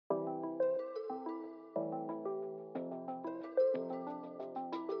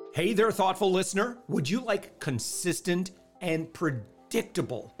Hey there, thoughtful listener. Would you like consistent and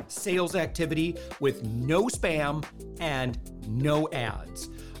predictable sales activity with no spam and no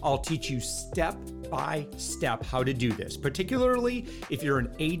ads? I'll teach you step by step how to do this, particularly if you're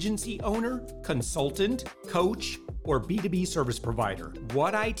an agency owner, consultant, coach, or B2B service provider.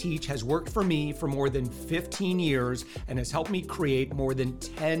 What I teach has worked for me for more than 15 years and has helped me create more than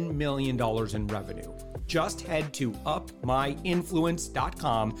 $10 million in revenue. Just head to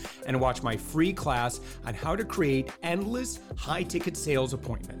upmyinfluence.com and watch my free class on how to create endless high-ticket sales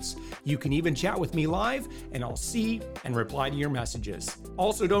appointments. You can even chat with me live, and I'll see and reply to your messages.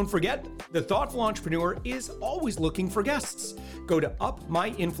 Also, don't forget, the Thoughtful Entrepreneur is always looking for guests. Go to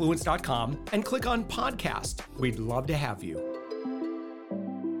upmyinfluence.com and click on podcast. We'd love to have you.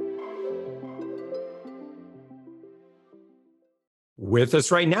 With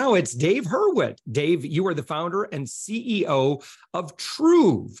us right now, it's Dave Hurwitt. Dave, you are the founder and CEO of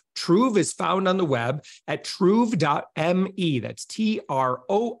Troove. Troove is found on the web at troove.me. That's TROOVE.me.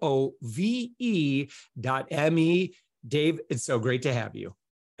 Dave, it's so great to have you.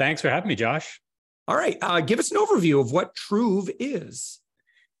 Thanks for having me, Josh. All right. Give us an overview of what Troove is.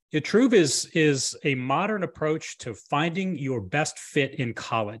 Yeah, Troove is a modern approach to finding your best fit in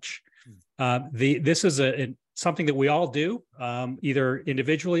college. This is something that we all do, either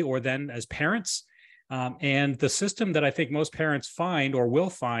individually or then as parents. And the system that I think most parents find or will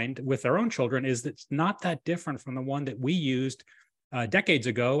find with their own children is that it's not that different from the one that we used decades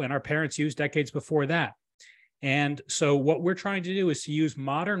ago and our parents used decades before that. And so what we're trying to do is to use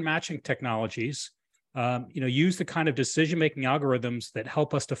modern matching technologies, use the kind of decision-making algorithms that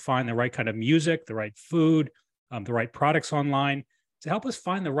help us to find the right kind of music, the right food, the right products online, to help us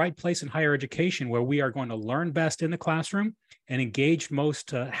find the right place in higher education where we are going to learn best in the classroom and engage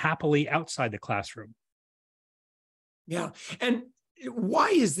most happily outside the classroom. Yeah. And why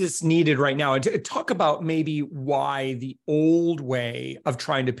is this needed right now? And talk about maybe why the old way of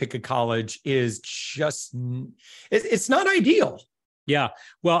trying to pick a college is just, it's not ideal. Yeah.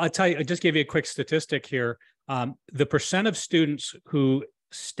 Well, I'll tell you, I'll just give you a quick statistic here. The percent of students who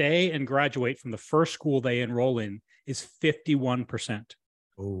stay and graduate from the first school they enroll in is 51%.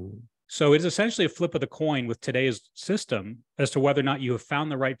 Oh. So it's essentially a flip of the coin with today's system as to whether or not you have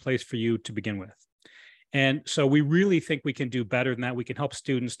found the right place for you to begin with. And so we really think we can do better than that. We can help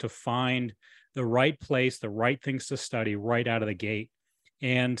students to find the right place, the right things to study right out of the gate.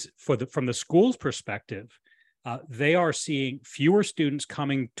 And from the school's perspective, they are seeing fewer students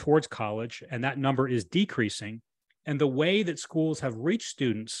coming towards college, and that number is decreasing. And the way that schools have reached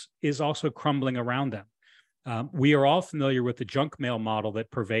students is also crumbling around them. We are all familiar with the junk mail model that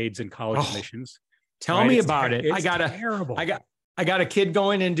pervades in college admissions. Tell me about it. It's terrible. I got a kid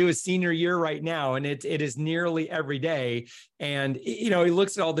going into his senior year right now, and it is nearly every day. And he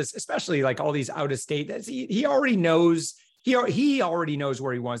looks at all this, especially like all these out of state. He already knows. He already knows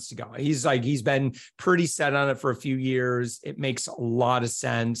where he wants to go. He's been pretty set on it for a few years. It makes a lot of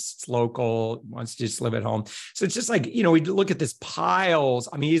sense. It's local. Wants to just live at home. So it's just like, we look at this piles.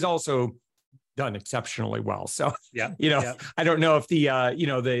 I mean, he's also done exceptionally well. So, I don't know if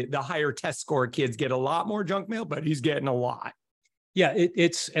the higher test score kids get a lot more junk mail, but he's getting a lot. Yeah,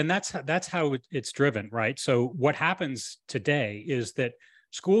 that's how it's driven, right? So what happens today is that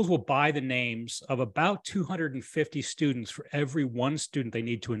schools will buy the names of about 250 students for every one student they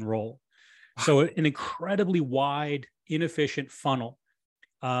need to enroll. So an incredibly wide, inefficient funnel.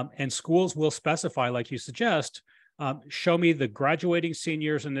 And schools will specify, like you suggest, show me the graduating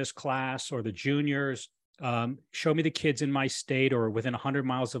seniors in this class or the juniors, show me the kids in my state or within 100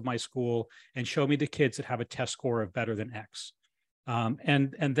 miles of my school, and show me the kids that have a test score of better than X.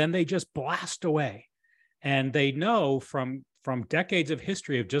 And then they just blast away. And they know from decades of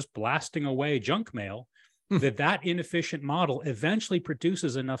history of just blasting away junk mail that inefficient model eventually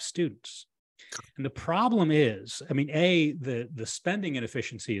produces enough students. And the problem is, the spending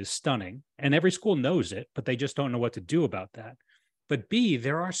inefficiency is stunning, and every school knows it, but they just don't know what to do about that. But B,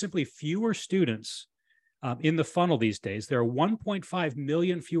 there are simply fewer students in the funnel these days. There are 1.5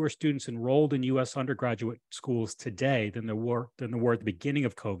 million fewer students enrolled in U.S. undergraduate schools today than there were at the beginning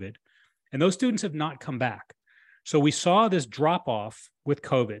of COVID. And those students have not come back. So we saw this drop off with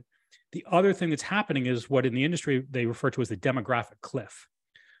COVID. The other thing that's happening is what in the industry they refer to as the demographic cliff.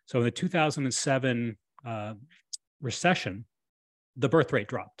 So in the 2007 recession, the birth rate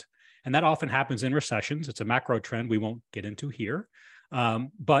dropped. And that often happens in recessions. It's a macro trend we won't get into here.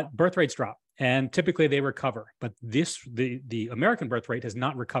 But birth rates drop, and typically they recover. But the American birth rate has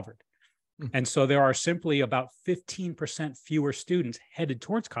not recovered. And so there are simply about 15% fewer students headed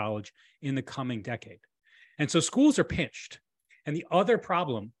towards college in the coming decade. And so schools are pinched. And the other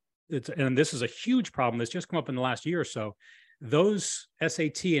problem and this is a huge problem that's just come up in the last year or so, those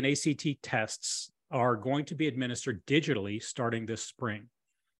SAT and ACT tests are going to be administered digitally starting this spring.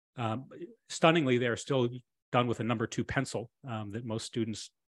 Stunningly, they're still done with a number 2 pencil that most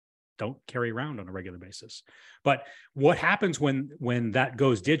students don't carry around on a regular basis. But what happens when that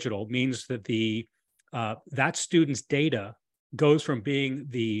goes digital means that that student's data goes from being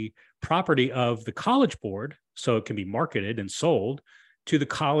the property of the college board, so it can be marketed and sold, to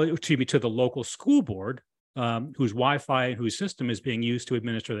the local school board, whose Wi-Fi and whose system is being used to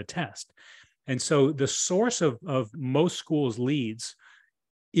administer the test. And so the source of most schools' leads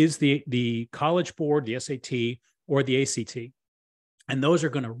is the college board, the SAT, or the ACT. And those are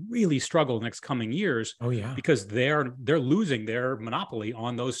going to really struggle the next coming years. Oh, yeah. Because they're losing their monopoly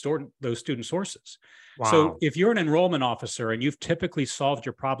on those student sources. Wow. So if you're an enrollment officer and you've typically solved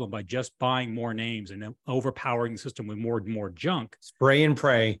your problem by just buying more names and overpowering the system with more and more junk, spray and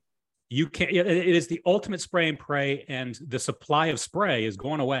pray. You can't. It is the ultimate spray and pray, and the supply of spray is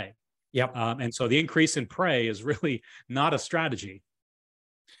going away. Yep. And so the increase in prey is really not a strategy.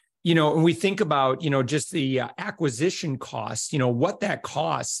 And we think about, just the acquisition costs, what that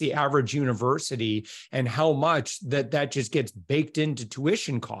costs the average university and how much that just gets baked into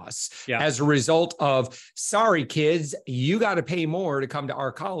tuition costs as a result of, sorry, kids, you got to pay more to come to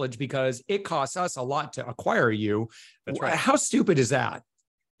our college because it costs us a lot to acquire you. That's right. How stupid is that?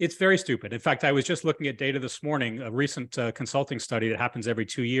 It's very stupid. In fact, I was just looking at data this morning. A recent consulting study that happens every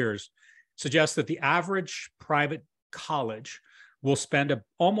 2 years suggests that the average private college will spend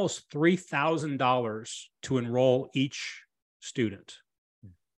almost $3,000 to enroll each student.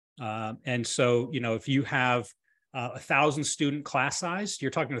 And so, if you have 1,000 student class size,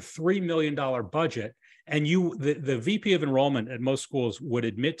 you're talking a $3 million budget. And the VP of enrollment at most schools would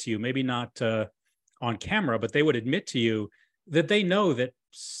admit to you, maybe not on camera, but they would admit to you that they know that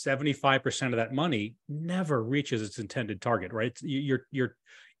 75% of that money never reaches its intended target, right? You're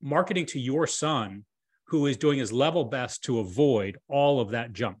marketing to your son, who is doing his level best to avoid all of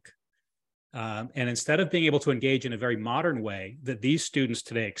that junk. And instead of being able to engage in a very modern way that these students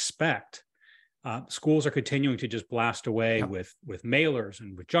today expect, schools are continuing to just blast away with mailers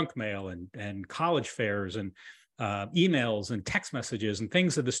and with junk mail and college fairs and emails and text messages and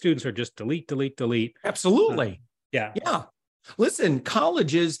things that the students are just delete. Absolutely. Yeah. Listen,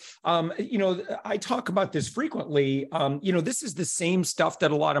 colleges, I talk about this frequently. This is the same stuff that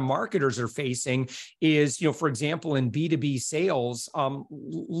a lot of marketers are facing is, for example, in B2B sales,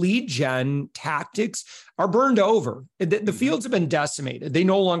 lead gen tactics are burned over. The fields have been decimated. They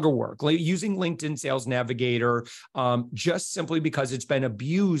no longer work. Using LinkedIn Sales Navigator, just simply because it's been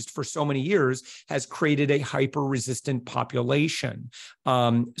abused for so many years, has created a hyper-resistant population.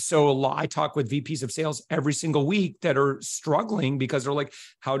 So I talk with VPs of sales every single week that are struggling because they're like,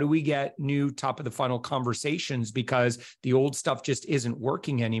 how do we get new top of the funnel conversations because the old stuff just isn't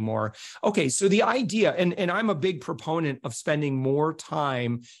working anymore? Okay, so the idea, and I'm a big proponent of spending more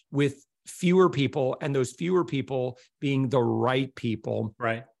time with fewer people, and those fewer people being the right people.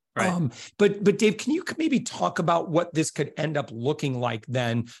 Right. But Dave, can you maybe talk about what this could end up looking like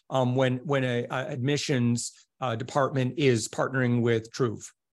then when a admissions department is partnering with Troove?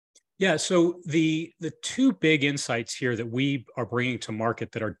 Yeah, so the 2 big insights here that we are bringing to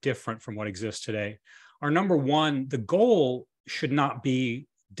market that are different from what exists today are, number one, the goal should not be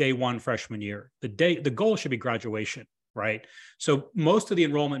day 1 freshman year. The goal should be graduation, right? So most of the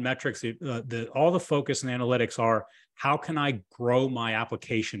enrollment metrics, all the focus and analytics are, how can I grow my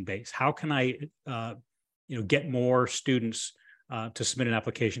application base? How can I get more students to submit an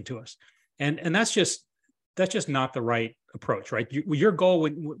application to us? And that's just not the right approach, right? Your goal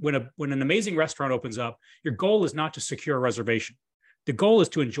when an amazing restaurant opens up, your goal is not to secure a reservation. The goal is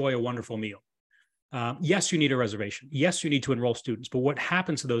to enjoy a wonderful meal. Yes, you need a reservation. Yes, you need to enroll students, but what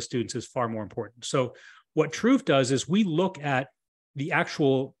happens to those students is far more important. So what Troove does is we look at the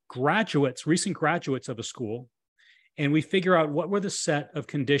actual recent graduates of a school, and we figure out what were the set of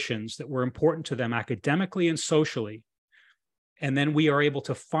conditions that were important to them academically and socially. And then we are able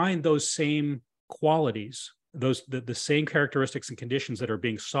to find those same qualities, the same characteristics and conditions that are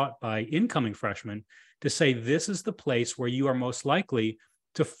being sought by incoming freshmen, to say this is the place where you are most likely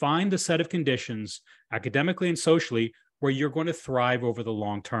to find the set of conditions academically and socially where you're going to thrive over the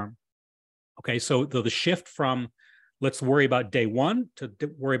long term. Okay, so the shift from let's worry about day 1 to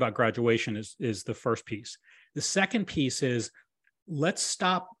worry about graduation is the first piece. The second piece is let's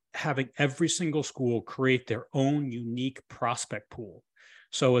stop having every single school create their own unique prospect pool.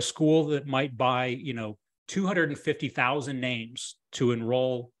 So a school that might buy, 250,000 names to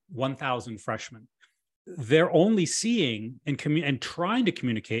enroll 1,000 freshmen. they're only seeing and trying to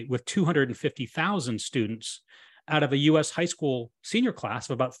communicate with 250,000 students out of a US high school senior class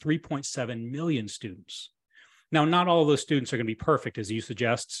of about 3.7 million students. Now, not all of those students are going to be perfect, as you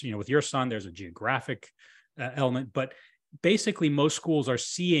suggest. With your son, there's a geographic element, but basically most schools are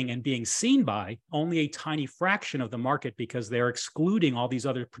seeing and being seen by only a tiny fraction of the market because they're excluding all these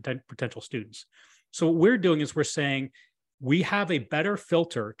other potential students. So what we're doing is we're saying, we have a better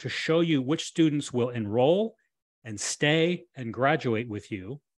filter to show you which students will enroll and stay and graduate with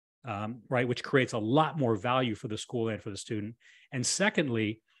you, right? Which creates a lot more value for the school and for the student. And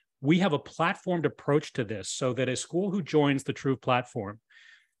secondly, we have a platformed approach to this so that a school who joins the Troove platform,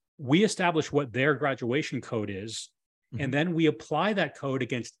 we establish what their graduation code is, and then we apply that code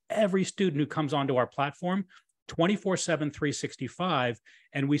against every student who comes onto our platform 24/7, 365,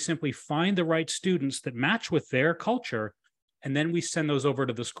 and we simply find the right students that match with their culture. And then we send those over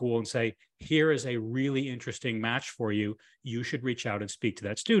to the school and say, here is a really interesting match for you. You should reach out and speak to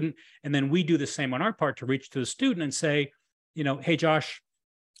that student. And then we do the same on our part to reach to the student and say, hey, Josh,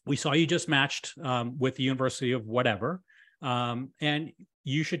 we saw you just matched with the University of whatever, and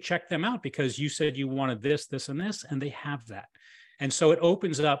you should check them out because you said you wanted this, this, and this, and they have that. And so it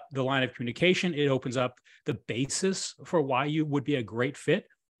opens up the line of communication. It opens up the basis for why you would be a great fit.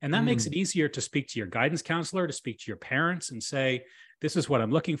 And that makes it easier to speak to your guidance counselor, to speak to your parents and say, this is what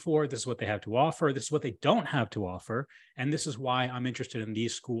I'm looking for. This is what they have to offer. This is what they don't have to offer. And this is why I'm interested in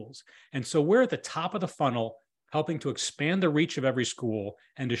these schools. And so we're at the top of the funnel, helping to expand the reach of every school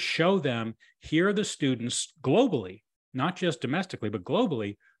and to show them, here are the students globally, not just domestically, but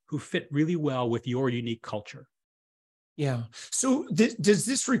globally, who fit really well with your unique culture. Yeah. So does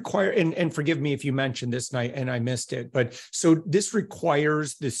this require, and forgive me if you mentioned this and I missed it, but so this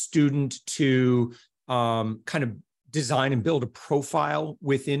requires the student to kind of design and build a profile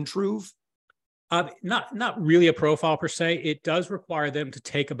within Troove? Not really a profile per se. It does require them to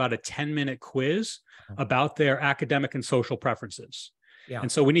take about a 10-minute quiz about their academic and social preferences. Yeah.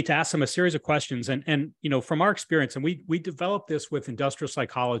 And so we need to ask them a series of questions. And from our experience, and we developed this with industrial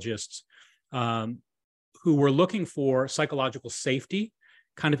psychologists who were looking for psychological safety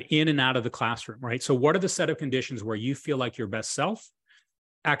kind of in and out of the classroom, right? So what are the set of conditions where you feel like your best self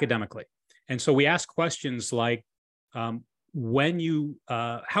academically? And so we ask questions like, how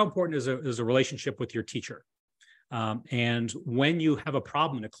important is a relationship with your teacher? And when you have a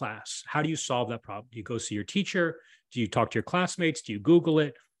problem in a class, how do you solve that problem? Do you go see your teacher? Do you talk to your classmates? Do you Google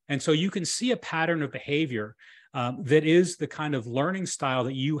it? And so you can see a pattern of behavior that is the kind of learning style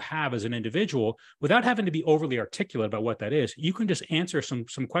that you have as an individual without having to be overly articulate about what that is. You can just answer some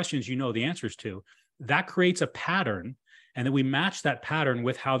questions you know the answers to. That creates a pattern, and then we match that pattern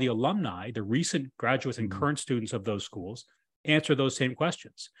with how the alumni, the recent graduates and current students of those schools, answer those same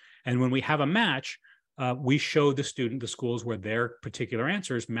questions. And when we have a match, we show the student the schools where their particular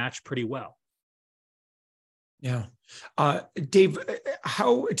answers match pretty well. Yeah. Dave,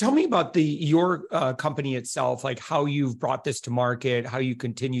 tell me about your company itself, like how you've brought this to market, how you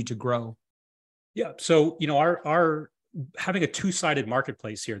continue to grow. Yeah. So, our having a two-sided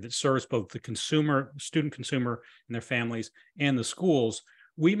marketplace here that serves both the student consumer and their families and the schools,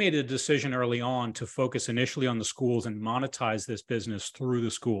 we made a decision early on to focus initially on the schools and monetize this business through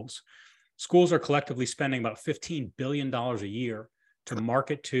the schools. Schools are collectively spending about $15 billion a year to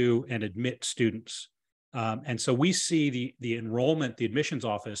market to and admit students. And so we see the enrollment, the admissions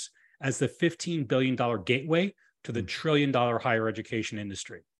office, as the $15 billion gateway to the $1 trillion higher education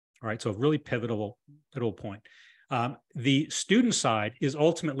industry. All right, so a really pivotal point. The student side is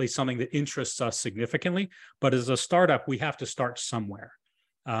ultimately something that interests us significantly, but as a startup, we have to start somewhere.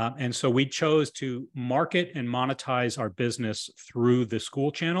 And so we chose to market and monetize our business through the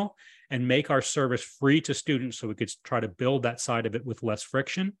school channel and make our service free to students so we could try to build that side of it with less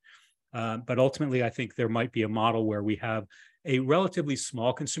friction. But ultimately, I think there might be a model where we have a relatively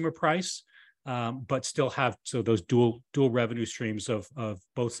small consumer price, but still have those dual revenue streams of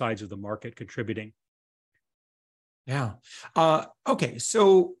both sides of the market contributing. Yeah. Okay.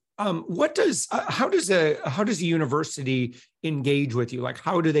 So how does a university engage with you? Like,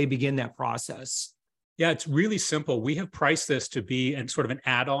 how do they begin that process? Yeah, it's really simple. We have priced this to be sort of an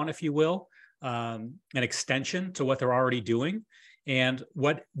add-on, if you will, an extension to what they're already doing. And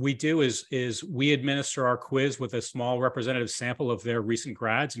what we do is we administer our quiz with a small representative sample of their recent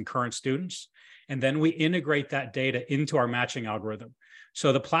grads and current students. And then we integrate that data into our matching algorithm.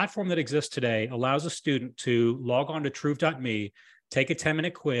 So the platform that exists today allows a student to log on to Troove.me, take a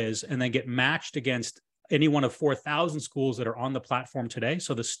 10-minute quiz, and then get matched against any one of 4,000 schools that are on the platform today.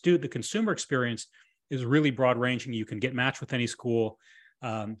 So the consumer experience is really broad ranging. You can get matched with any school.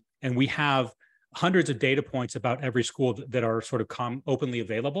 And we have hundreds of data points about every school that are sort of openly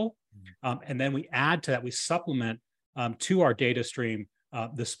available. And then we add to that, we supplement to our data stream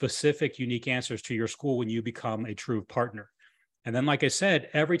the specific unique answers to your school when you become a Troove partner. And then, like I said,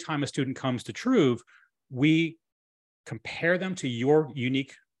 every time a student comes to Troove, we compare them to your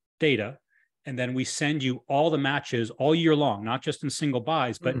unique data, and then we send you all the matches all year long, not just in single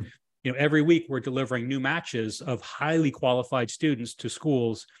buys, but every week we're delivering new matches of highly qualified students to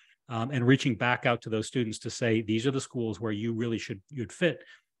schools, and reaching back out to those students to say, these are the schools where you'd fit.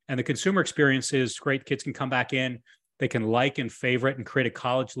 And the consumer experience is great. Kids can come back in, they can like and favorite and create a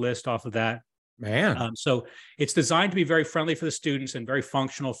college list off of that. Man. So it's designed to be very friendly for the students and very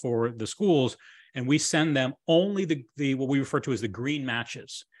functional for the schools. And we send them only the what we refer to as the green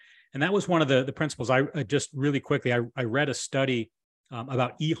matches. And that was one of the principles. I just really quickly, I read a study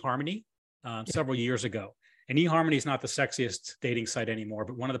about eHarmony several years ago. And eHarmony is not the sexiest dating site anymore,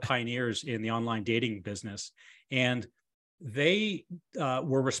 but one of the pioneers in the online dating business. And they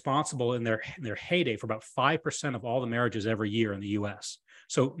were responsible in their heyday for about 5% of all the marriages every year in the US.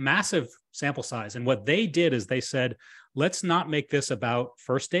 So massive sample size. And what they did is they said, let's not make this about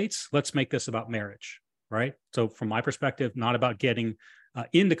first dates. Let's make this about marriage, right? So from my perspective, not about getting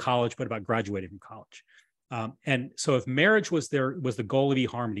into college, but about graduating from college. And so if marriage was the goal of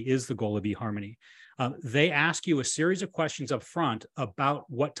eHarmony, is the goal of eHarmony, they ask you a series of questions up front about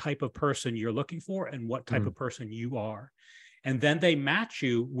what type of person you're looking for and what type of person you are. And then they match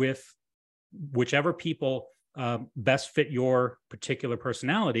you with whichever people best fit your particular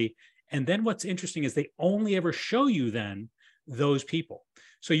personality. And then what's interesting is they only ever show you then those people.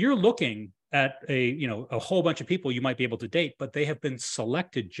 So you're looking at a whole bunch of people you might be able to date, but they have been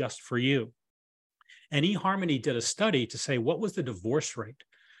selected just for you. And eHarmony did a study to say, what was the divorce rate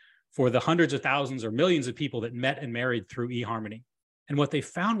for the hundreds of thousands or millions of people that met and married through eHarmony? And what they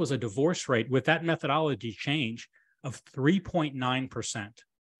found was a divorce rate with that methodology change of 3.9%.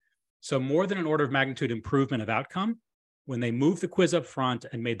 So more than an order of magnitude improvement of outcome when they moved the quiz up front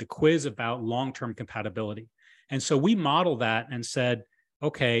and made the quiz about long-term compatibility. And so we modeled that and said,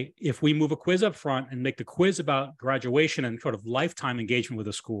 okay, if we move a quiz up front and make the quiz about graduation and sort of lifetime engagement with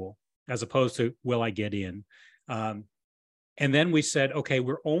a school, as opposed to will I get in? And then we said, okay,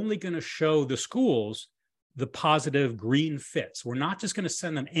 we're only going to show the schools the positive green fits. We're not just going to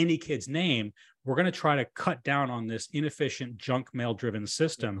send them any kid's name. We're going to try to cut down on this inefficient junk mail-driven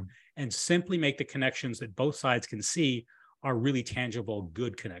system and simply make the connections that both sides can see are really tangible,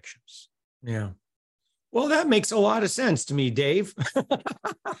 good connections. Yeah. Well, that makes a lot of sense to me, Dave.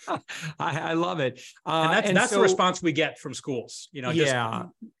 I love it. And that's the response we get from schools.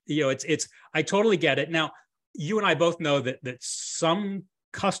 It's I totally get it. Now, you and I both know that some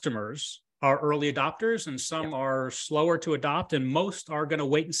customers are early adopters and some are slower to adopt, and most are going to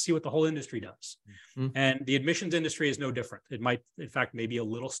wait and see what the whole industry does. And the admissions industry is no different. It might, in fact, maybe a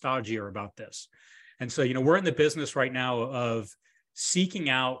little stodgier about this. And so, we're in the business right now of seeking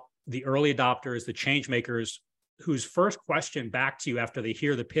out the early adopters, the change makers, whose first question back to you after they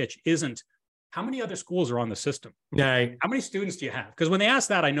hear the pitch isn't, how many other schools are on the system? Right. How many students do you have? Because when they ask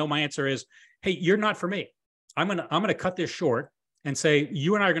that, I know my answer is, hey, you're not for me. I'm gonna cut this short and say,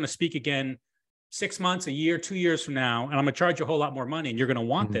 you and I are going to speak again 6 months, a year, 2 years from now, and I'm going to charge you a whole lot more money, and you're going to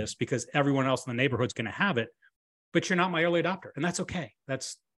want this because everyone else in the neighborhood's going to have it, but you're not my early adopter, and that's okay.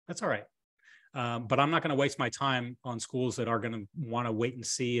 That's all right. But I'm not going to waste my time on schools that are going to want to wait and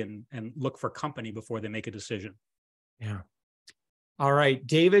see and look for company before they make a decision. Yeah. All right,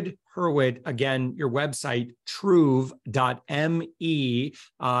 David Hurwitt, again, your website, troove.me.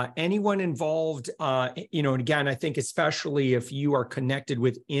 Anyone involved, and again, I think especially if you are connected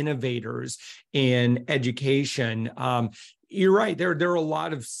with innovators in education, you're right. There are a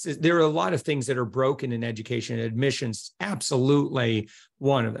lot of things that are broken in education. Admissions, absolutely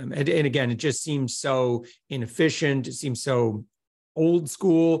one of them. And again, it just seems so inefficient. It seems so old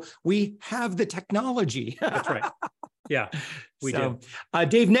school. We have the technology. That's right. Yeah, we do.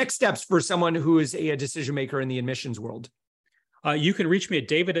 Dave, next steps for someone who is a decision maker in the admissions world. You can reach me at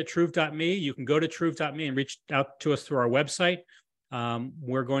david@troove.me. You can go to troove.me and reach out to us through our website.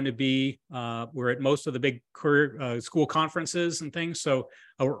 We're going to be, we're at most of the big career school conferences and things. So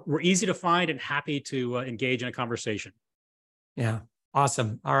we're easy to find and happy to engage in a conversation. Yeah.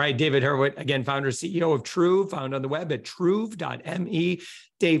 Awesome. All right. David Hurwitt, again, founder, CEO of Troove, found on the web at troove.me.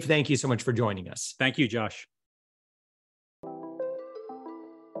 Dave, thank you so much for joining us. Thank you, Josh.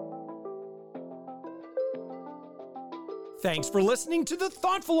 Thanks for listening to the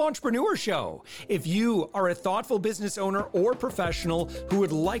Thoughtful Entrepreneur Show. If you are a thoughtful business owner or professional who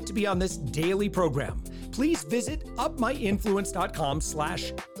would like to be on this daily program, please visit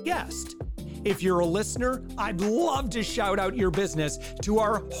upmyinfluence.com/guest. If you're a listener, I'd love to shout out your business to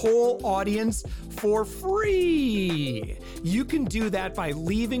our whole audience for free. You can do that by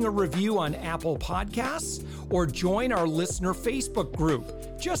leaving a review on Apple Podcasts or join our listener Facebook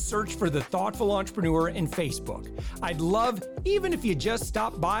group. Just search for The Thoughtful Entrepreneur in Facebook. I'd love even if you just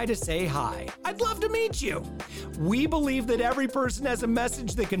stop by to say hi. I'd love to meet you. We believe that every person has a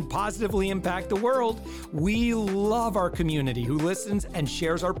message that can positively impact the world. We love our community who listens and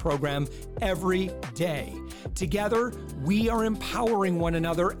shares our program every day. Together, we are empowering one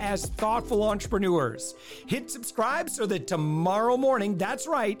another as thoughtful entrepreneurs. Hit subscribe so that tomorrow morning, that's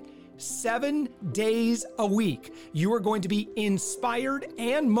right, 7 days a week, you are going to be inspired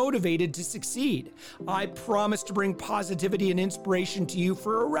and motivated to succeed. I promise to bring positivity and inspiration to you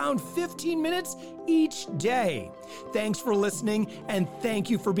for around 15 minutes each day. Thanks for listening, and thank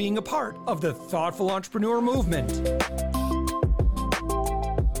you for being a part of the Thoughtful Entrepreneur movement.